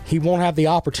he won't have the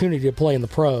opportunity to play in the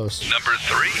pros.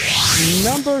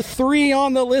 Number 3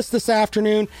 on the list this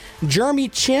afternoon, Jeremy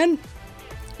Chin.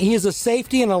 He is a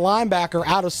safety and a linebacker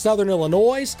out of Southern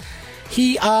Illinois.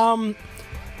 He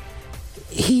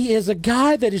is a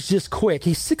guy that is just quick.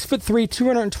 He's 6'3",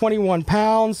 221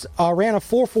 pounds, ran a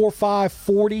 4.45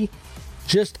 40,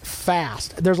 just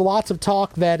fast. There's lots of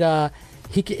talk that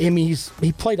he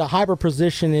played a hybrid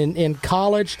position in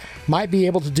college, might be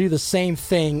able to do the same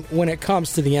thing when it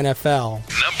comes to the NFL.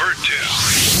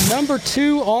 Number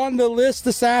 2 on the list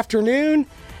this afternoon,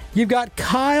 you've got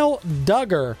Kyle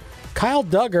Duggar. Kyle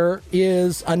Duggar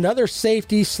is another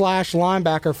safety /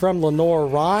 linebacker from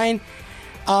Lenoir-Rhyne.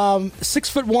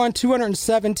 6'1",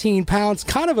 217 pounds,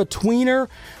 kind of a tweener,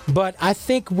 but I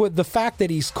think with the fact that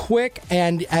he's quick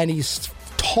and he's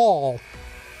tall,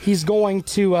 he's going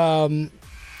to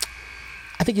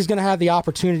have the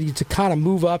opportunity to kind of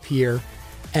move up here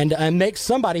and make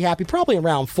somebody happy, probably in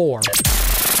round 4.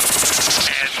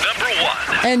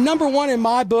 And number 1 in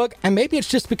my book, and maybe it's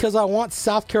just because I want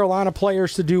South Carolina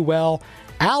players to do well,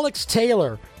 Alex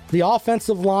Taylor, the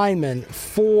offensive lineman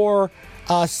for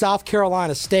South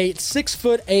Carolina State,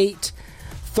 6'8",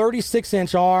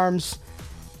 36-inch arms,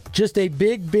 just a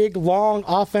big, long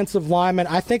offensive lineman.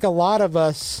 I think a lot of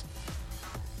us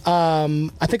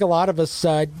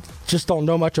just don't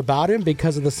know much about him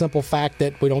because of the simple fact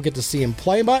that we don't get to see him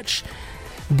play much.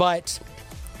 But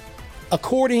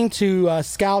according to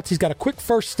scouts, he's got a quick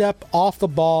first step off the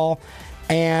ball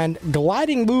and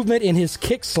gliding movement in his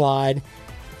kick slide.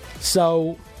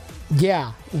 So,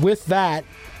 yeah, with that,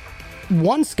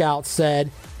 one scout said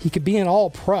he could be an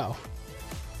all-pro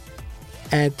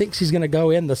and thinks he's going to go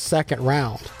in the second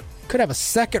round. Could have a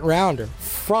second rounder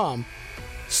from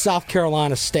South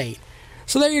Carolina State.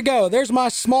 So there you go. There's my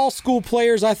small school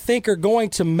players I think are going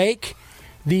to make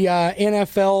the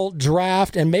NFL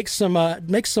draft and make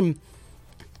some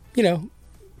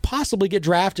possibly get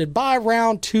drafted by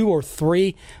round 2 or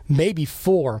 3, maybe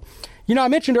 4. I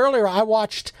mentioned earlier I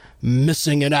watched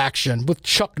Missing in Action with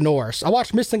Chuck Norris. I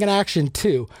watched Missing in Action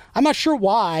 2. I'm not sure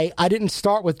why I didn't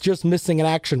start with just Missing in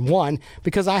Action 1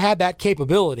 because I had that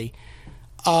capability.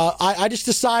 I just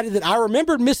decided that I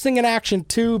remembered Missing in Action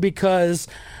 2 because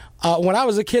when I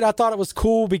was a kid I thought it was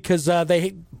cool because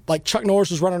Chuck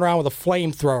Norris was running around with a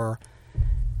flamethrower.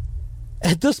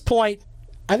 At this point,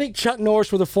 I think Chuck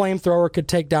Norris with a flamethrower could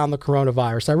take down the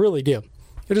coronavirus. I really do.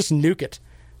 He'll just nuke it.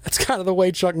 That's kind of the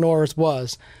way Chuck Norris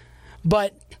was.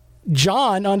 But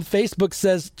John on Facebook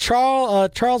says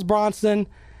Charles Bronson,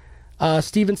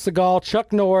 Steven Seagal,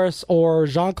 Chuck Norris, or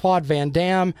Jean-Claude Van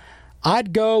Damme.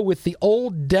 I'd go with the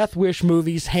old Death Wish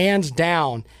movies, hands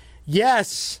down.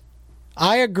 Yes,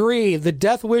 I agree. The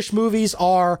Death Wish movies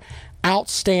are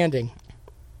outstanding.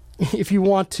 If you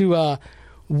want to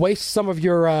waste some of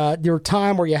your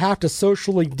time where you have to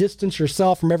socially distance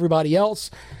yourself from everybody else,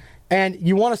 and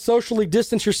you want to socially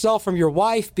distance yourself from your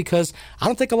wife, because I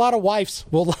don't think a lot of wives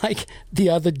will like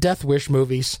the Death Wish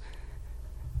movies.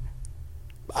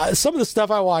 Some of the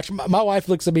stuff I watch, my wife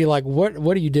looks at me like, what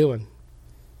are you doing?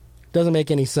 Doesn't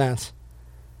make any sense.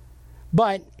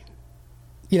 But,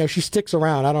 she sticks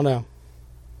around. I don't know.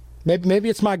 Maybe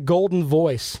it's my golden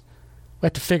voice. We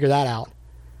have to figure that out.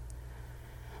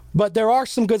 But there are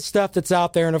some good stuff that's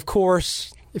out there. And, of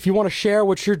course, if you want to share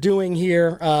what you're doing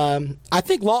here, I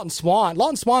think Lawton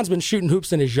Swan's been shooting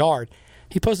hoops in his yard.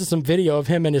 He posted some video of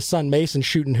him and his son Mason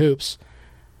shooting hoops.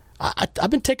 I've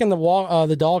been taking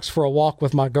the dogs for a walk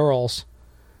with my girls.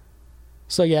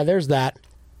 So, yeah, there's that.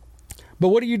 But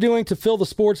what are you doing to fill the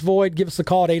sports void? Give us a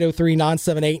call at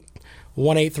 803-978-1832,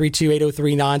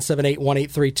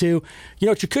 803-978-1832. You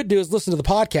know what you could do is listen to the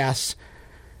podcast.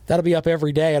 That'll be up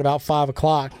every day at about 5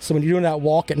 o'clock. So when you're doing that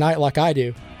walk at night like I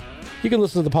do, you can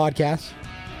listen to the podcast.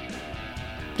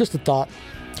 Just a thought.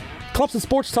 Clemson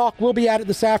Sports Talk will be at it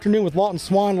this afternoon with Lawton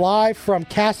Swan live from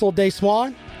Castle Day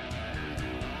Swan.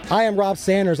 I am Rob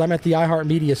Sanders. I'm at the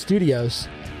iHeartMedia studios.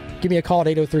 Give me a call at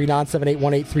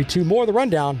 803-978-1832. More of the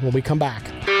rundown when we come back.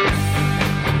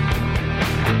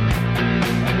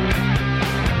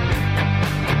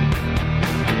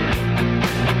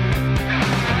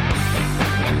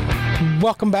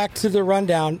 Welcome back to the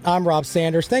Rundown. I'm Rob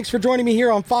Sanders. Thanks for joining me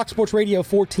here on Fox Sports Radio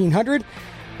 1400.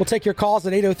 We'll take your calls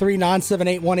at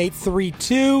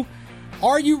 803-978-1832.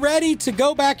 Are you ready to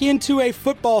go back into a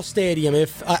football stadium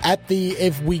if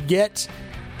we get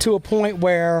to a point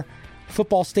where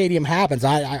football stadium happens?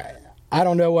 I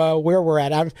don't know where we're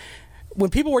at. When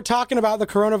people were talking about the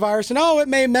coronavirus and it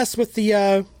may mess with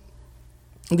the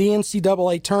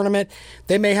NCAA tournament,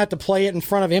 they may have to play it in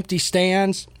front of empty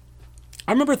stands.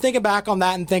 I remember thinking back on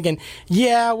that and thinking,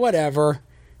 yeah, whatever.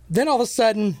 Then all of a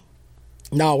sudden,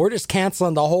 no, we're just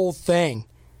canceling the whole thing.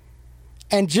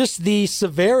 And just the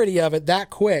severity of it that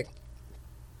quick,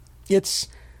 it's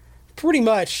pretty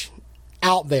much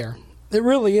out there. It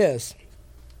really is.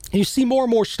 You see more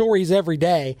and more stories every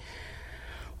day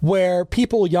where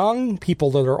people young,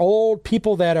 people that are old,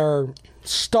 people that are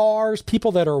stars,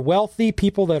 people that are wealthy,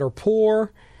 people that are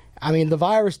poor. I mean, the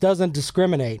virus doesn't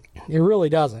discriminate. It really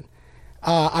doesn't.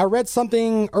 I read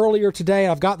something earlier today,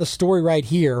 and I've got the story right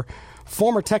here.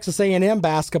 Former Texas A&M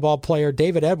basketball player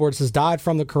David Edwards has died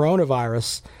from the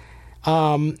coronavirus.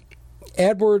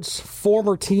 Edwards'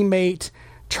 former teammate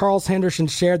Charles Henderson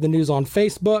shared the news on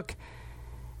Facebook,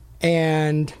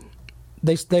 and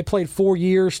they played 4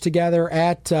 years together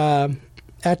at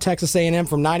Texas A&M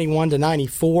from 91 to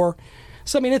 94.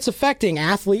 So, I mean, it's affecting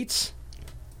athletes.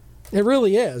 It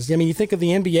really is. I mean, you think of the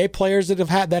NBA players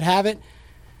that have it.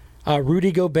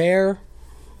 Rudy Gobert,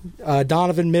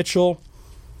 Donovan Mitchell.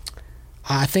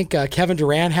 I think Kevin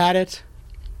Durant had it.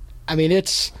 I mean,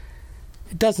 it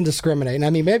doesn't discriminate. And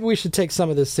I mean, maybe we should take some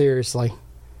of this seriously.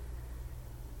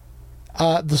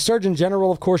 The Surgeon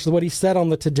General, of course, what he said on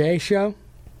the Today Show.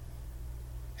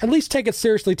 At least take it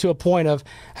seriously to a point of,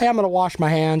 hey, I'm going to wash my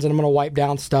hands and I'm going to wipe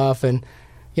down stuff. And,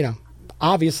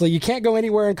 obviously you can't go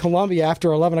anywhere in Columbia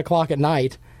after 11 o'clock at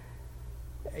night.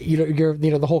 You're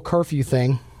the whole curfew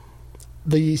thing.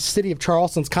 The city of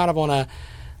Charleston's kind of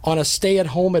on a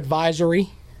stay-at-home advisory.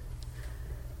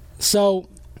 So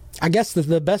I guess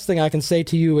the best thing I can say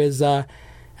to you is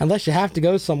unless you have to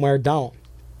go somewhere, don't.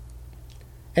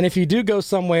 And if you do go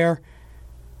somewhere,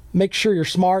 make sure you're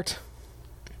smart.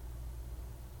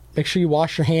 Make sure you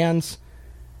wash your hands.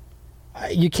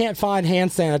 You can't find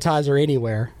hand sanitizer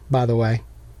anywhere, by the way.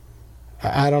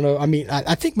 I don't know. I mean,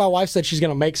 I think my wife said she's going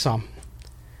to make some.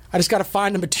 I just got to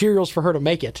find the materials for her to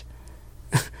make it.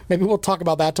 Maybe we'll talk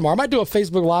about that tomorrow. I might do a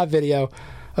Facebook Live video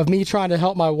of me trying to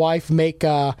help my wife make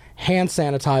hand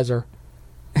sanitizer.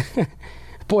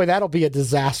 Boy, that'll be a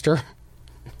disaster.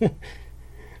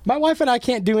 My wife and I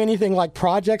can't do anything like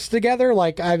projects together.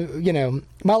 Like,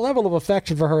 my level of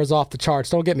affection for her is off the charts.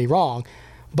 Don't get me wrong.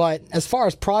 But as far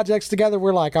as projects together,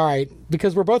 we're like, all right,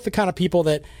 because we're both the kind of people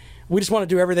that we just want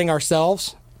to do everything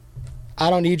ourselves. I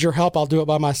don't need your help. I'll do it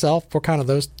by myself. We're kind of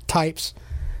those types.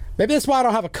 Maybe that's why I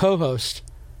don't have a co-host.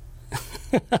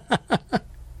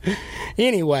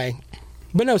 Anyway,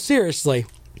 but no, seriously,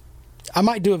 I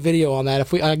might do a video on that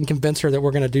if I can convince her that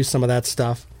we're going to do some of that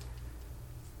stuff.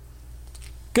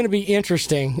 Going to be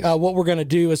interesting what we're going to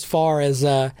do as far as,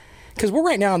 because we're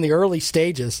right now in the early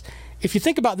stages. If you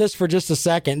think about this for just a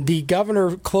second, the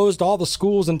governor closed all the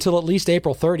schools until at least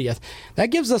April 30th. That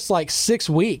gives us like 6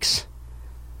 weeks,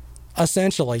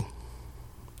 essentially.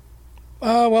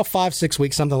 5-6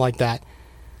 weeks, something like that,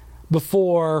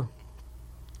 before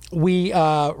we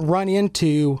run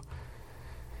into,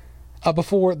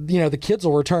 before, the kids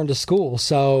will return to school.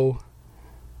 So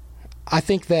I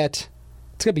think that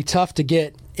it's going to be tough to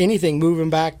get anything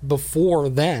moving back before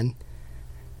then.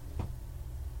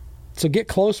 So get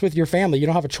close with your family. You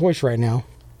don't have a choice right now.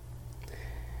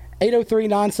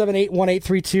 803-978-1832,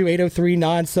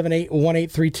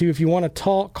 803-978-1832. If you want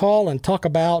to call and talk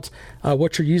about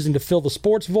what you're using to fill the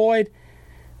sports void,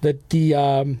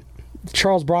 the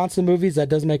Charles Bronson movies, that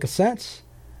does make a sense.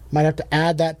 Might have to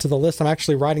add that to the list. I'm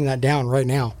actually writing that down right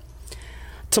now.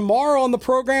 Tomorrow on the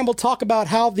program, we'll talk about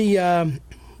how the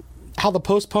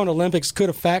postponed Olympics could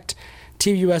affect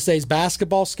Team USA's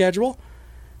basketball schedule.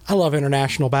 I love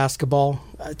international basketball.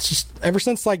 It's just ever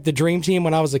since like the Dream Team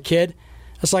when I was a kid,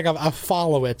 it's like I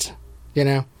follow it,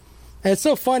 And it's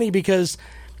so funny because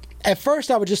at first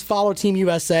I would just follow Team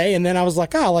USA, and then I was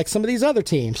like, I like some of these other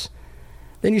teams.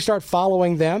 Then you start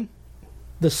following them,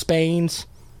 the Spains,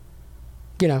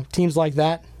 teams like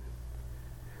that.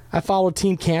 I followed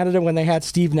Team Canada when they had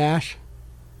Steve Nash.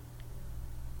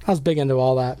 I was big into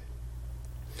all that.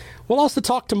 We'll also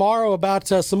talk tomorrow about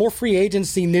some more free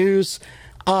agency news.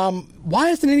 Why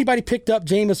hasn't anybody picked up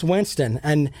Jameis Winston?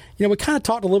 And, we kind of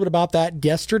talked a little bit about that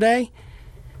yesterday.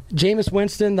 Jameis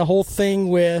Winston, the whole thing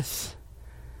with,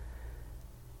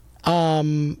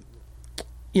 he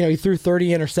threw 30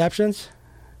 interceptions.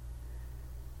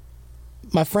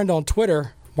 my friend on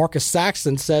Twitter, Marcus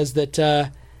Saxon, says that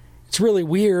it's really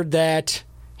weird that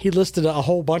he listed a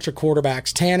whole bunch of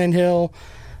quarterbacks. Tannehill,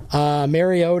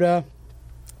 Mariota,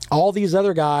 all these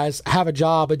other guys have a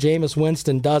job, but Jameis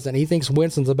Winston doesn't. He thinks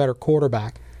Winston's a better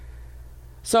quarterback.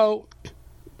 So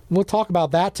we'll talk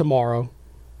about that tomorrow.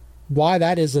 Why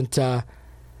that isn't,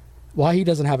 why he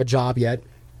doesn't have a job yet.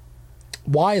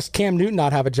 Why does Cam Newton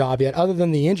not have a job yet, other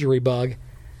than the injury bug?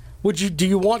 Do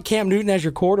you want Cam Newton as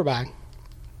your quarterback?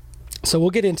 So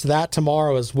we'll get into that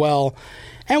tomorrow as well.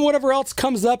 And whatever else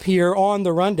comes up here on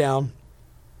the rundown.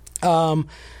 I'm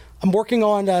working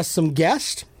on some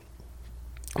guests.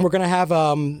 We're going to have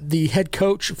the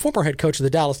former head coach of the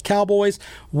Dallas Cowboys,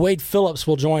 Wade Phillips,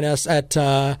 will join us at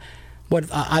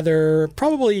either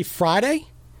probably Friday,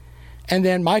 and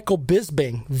then Michael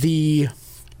Bisping, the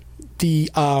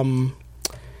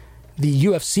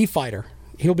UFC fighter,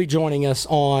 he'll be joining us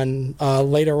on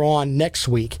later on next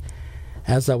week,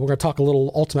 as we're going to talk a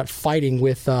little ultimate fighting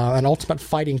with an ultimate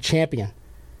fighting champion.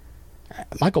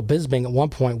 Michael Bisping at one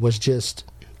point was just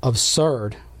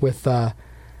absurd with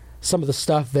some of the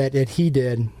stuff that he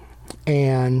did,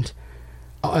 and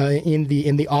in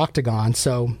the octagon.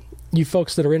 So you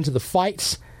folks that are into the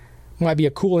fights, might be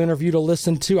a cool interview to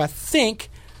listen to. I think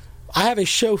I have a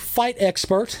show fight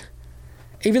expert,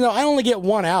 even though I only get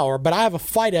 1 hour, but I have a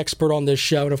fight expert on this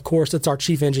show, and of course it's our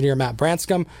chief engineer, Matt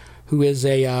Branscombe, who is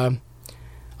a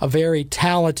very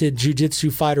talented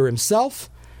jiu-jitsu fighter himself.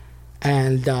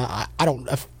 And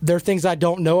if there are things I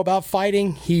don't know about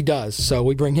fighting, he does. So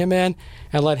we bring him in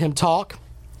and let him talk.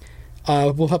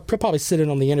 He'll probably sit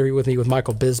in on the interview with me with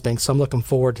Michael Bisping, so I'm looking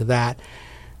forward to that.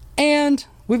 And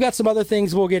we've got some other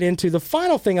things we'll get into. The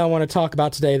final thing I want to talk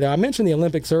about today, though, I mentioned the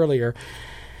Olympics earlier.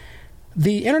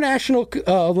 The International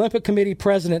Olympic Committee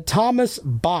President Thomas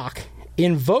Bach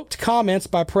invoked comments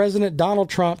by President Donald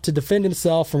Trump to defend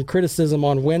himself from criticism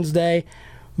on Wednesday.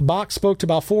 Bach spoke to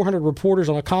about 400 reporters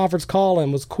on a conference call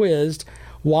and was quizzed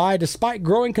why, despite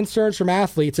growing concerns from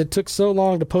athletes, it took so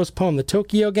long to postpone the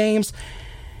Tokyo Games.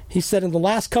 He said in the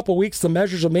last couple weeks, the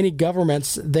measures of many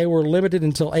governments, they were limited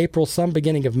until April, some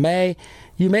beginning of May.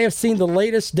 You may have seen the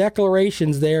latest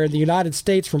declarations there in the United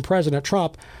States from President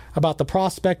Trump about the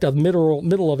prospect of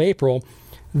middle of April,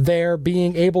 there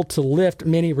being able to lift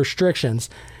many restrictions.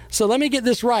 So let me get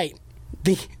this right.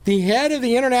 The head of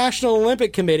the International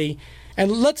Olympic Committee, and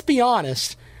let's be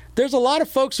honest, there's a lot of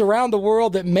folks around the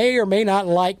world that may or may not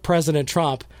like President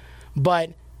Trump,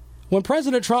 but when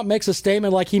President Trump makes a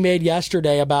statement like he made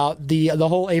yesterday about the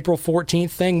whole April 14th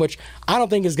thing, which I don't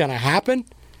think is going to happen,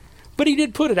 but he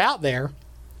did put it out there.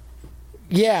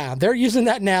 Yeah, they're using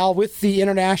that now with the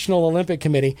International Olympic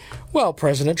Committee. Well,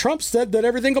 President Trump said that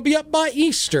everything will be up by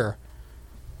Easter.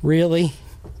 Really?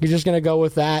 You're just going to go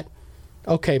with that?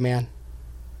 Okay, man.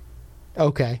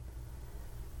 Okay.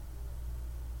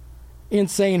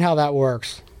 Insane how that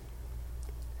works.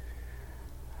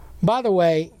 By the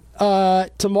way,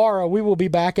 tomorrow we will be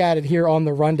back at it here on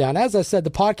the Rundown. As I said,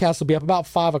 the podcast will be up about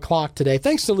 5 o'clock today.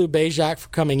 Thanks to Lou Bezjak for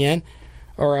coming in,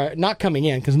 or not coming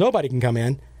in, because nobody can come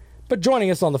in, but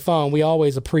joining us on the phone. We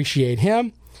always appreciate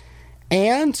him.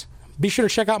 And be sure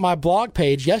to check out my blog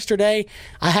page. Yesterday,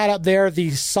 I had up there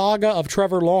the saga of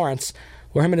Trevor Lawrence,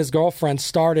 where him and his girlfriend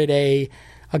started a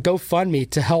GoFundMe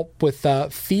to help with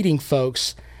feeding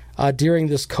folks during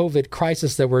this COVID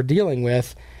crisis that we're dealing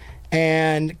with.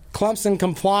 And Clemson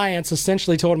Compliance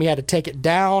essentially told him he had to take it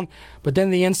down, but then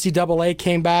the NCAA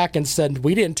came back and said,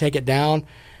 we didn't take it down.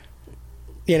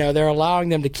 You know, they're allowing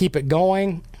them to keep it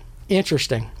going.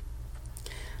 Interesting.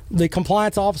 The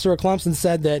compliance officer at Clemson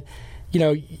said that, you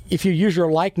know, if you use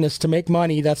your likeness to make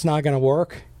money, that's not going to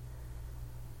work.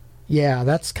 Yeah,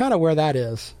 that's kind of where that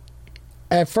is.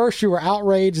 At first you were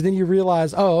outraged, then you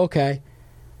realize, oh, okay.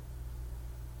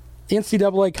 The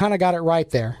NCAA kind of got it right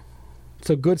there.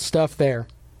 So good stuff there.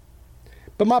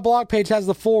 But my blog page has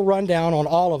the full rundown on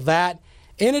all of that.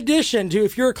 In addition to,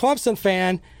 if you're a Clemson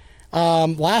fan,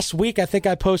 last week I think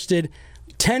I posted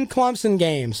 10 Clemson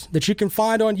games that you can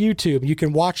find on YouTube. You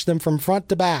can watch them from front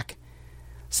to back.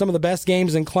 Some of the best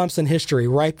games in Clemson history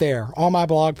right there on my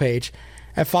blog page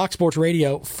at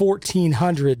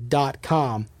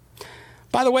foxsportsradio1400.com.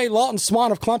 By the way, Lawton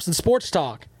Swan of Clemson Sports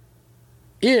Talk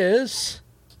is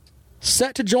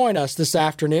set to join us this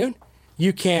afternoon.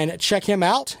 You can check him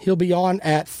out. He'll be on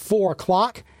at 4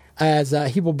 o'clock as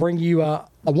he will bring you a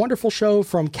wonderful show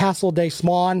from Castle Day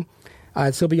Swan.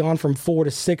 So he'll be on from 4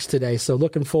 to 6 today. So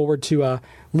looking forward to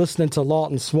listening to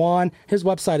Lawton Swan. His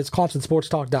website is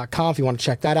ClemsonSportsTalk.com if you want to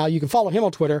check that out. You can follow him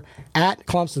on Twitter at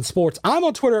Clemson Sports. I'm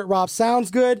on Twitter at Rob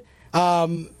Sounds Good. There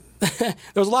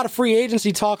was a lot of free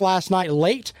agency talk last night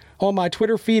late on my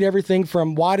Twitter feed everything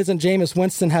from why doesn't Jameis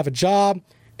Winston have a job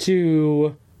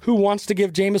to who wants to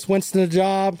give Jameis Winston a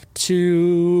job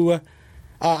to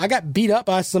I got beat up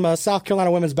by some South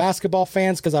Carolina women's basketball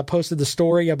fans because I posted the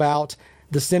story about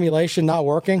the simulation not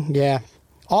working. Yeah,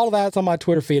 all of that's on my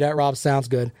Twitter feed at Rob Sounds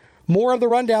Good. More of the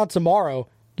rundown tomorrow.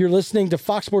 You're listening to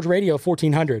Fox Sports Radio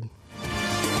 1400.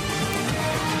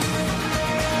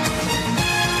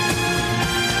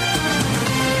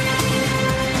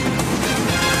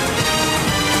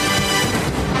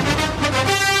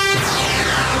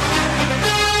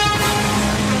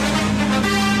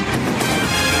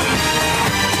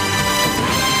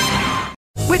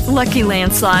 With Lucky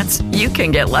Land Slots, you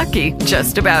can get lucky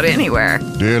just about anywhere.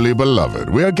 Dearly beloved,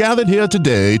 we are gathered here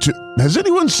today to... Has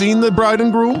anyone seen the bride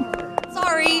and groom?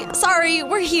 Sorry,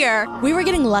 we're here. We were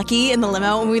getting lucky in the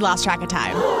limo and we lost track of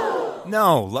time.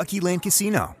 No, Lucky Land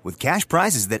Casino, with cash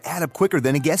prizes that add up quicker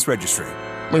than a guest registry.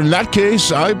 In that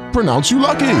case, I pronounce you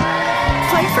lucky.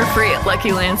 Play for free at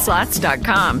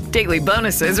LuckyLandSlots.com. Daily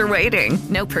bonuses are waiting.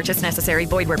 No purchase necessary.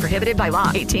 Void where prohibited by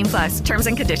law. 18+. Terms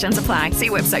and conditions apply. See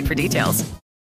website for details.